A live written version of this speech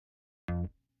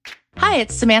Hi,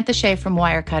 it's Samantha Shea from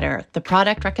Wirecutter, the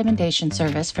product recommendation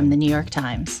service from the New York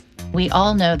Times. We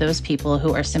all know those people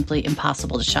who are simply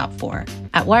impossible to shop for.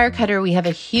 At Wirecutter, we have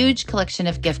a huge collection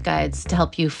of gift guides to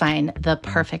help you find the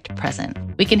perfect present.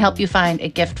 We can help you find a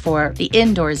gift for the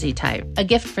indoorsy type, a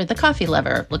gift for the coffee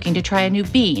lover looking to try a new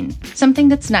bean, something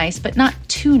that's nice but not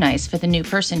too nice for the new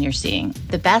person you're seeing,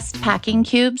 the best packing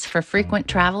cubes for frequent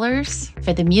travelers,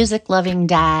 for the music-loving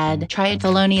dad, try a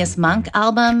Thelonious Monk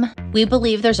album. We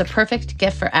believe there's a perfect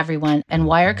gift for everyone, and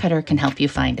Wirecutter can help you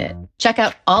find it. Check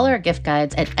out all our gift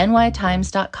guides at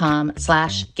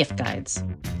nytimes.com/gift guides.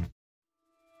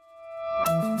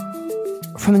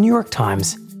 From the New York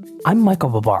Times, I'm Michael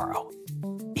Barbaro.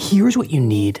 Here's what you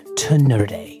need to know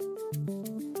today.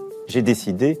 J'ai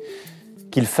décidé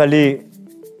qu'il fallait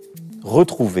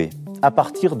retrouver, à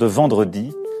partir de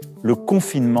vendredi, le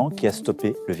confinement qui a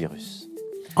stoppé le virus.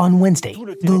 On Wednesday,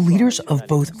 the leaders of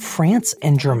both France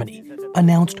and Germany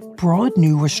announced broad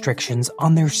new restrictions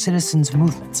on their citizens'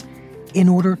 movements in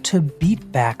order to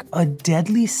beat back a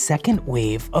deadly second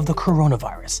wave of the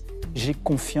coronavirus. J'ai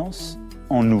confiance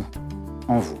en nous,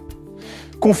 en vous.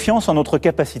 Confiance en notre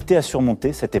capacité à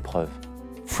surmonter cette épreuve.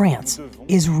 France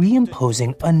is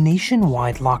reimposing a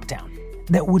nationwide lockdown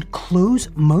that would close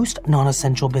most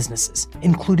non-essential businesses,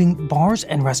 including bars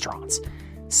and restaurants,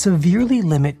 severely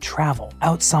limit travel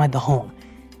outside the home,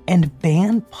 and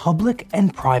ban public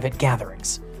and private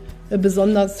gatherings.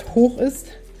 Besonders hoch ist.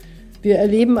 Wir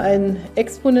erleben einen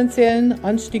exponentiellen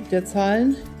Anstieg der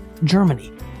Zahlen.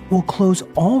 Germany will close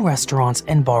all restaurants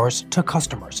and bars to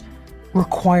customers,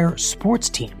 require sports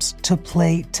teams to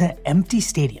play to empty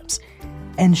stadiums,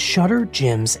 and shutter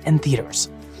gyms and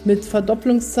theaters. Mit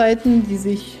Verdopplungszeiten, die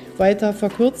sich weiter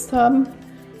verkürzt haben.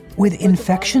 With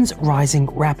infections rising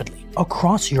rapidly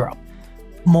across Europe,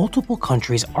 multiple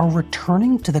countries are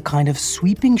returning to the kind of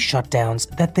sweeping shutdowns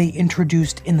that they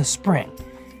introduced in the spring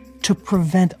to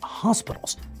prevent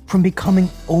hospitals from becoming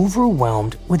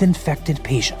overwhelmed with infected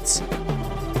patients.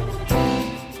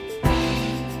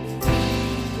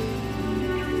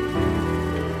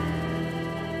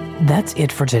 That's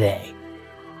it for today.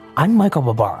 I'm Michael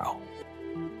Barbaro.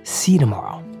 See you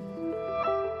tomorrow.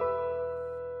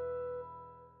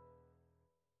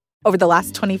 Over the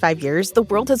last 25 years, the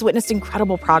world has witnessed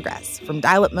incredible progress, from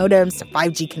dial-up modems to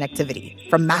 5G connectivity,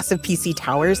 from massive PC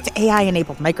towers to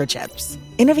AI-enabled microchips.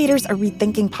 Innovators are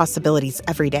rethinking possibilities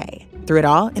every day. Through it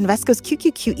all, Invesco's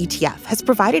QQQ ETF has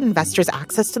provided investors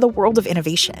access to the world of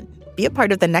innovation. Be a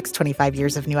part of the next 25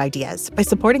 years of new ideas by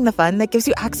supporting the fund that gives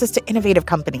you access to innovative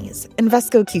companies.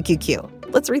 Invesco QQQ.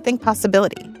 Let's rethink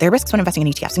possibility. There are risks when investing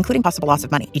in ETFs, including possible loss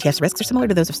of money. ETFs risks are similar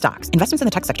to those of stocks. Investments in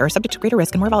the tech sector are subject to greater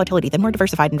risk and more volatility than more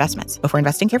diversified investments. Before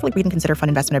investing, carefully read and consider fund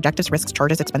investment objectives, risks,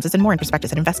 charges, expenses, and more in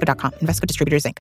prospectus at Invesco.com. Invesco Distributors, Inc.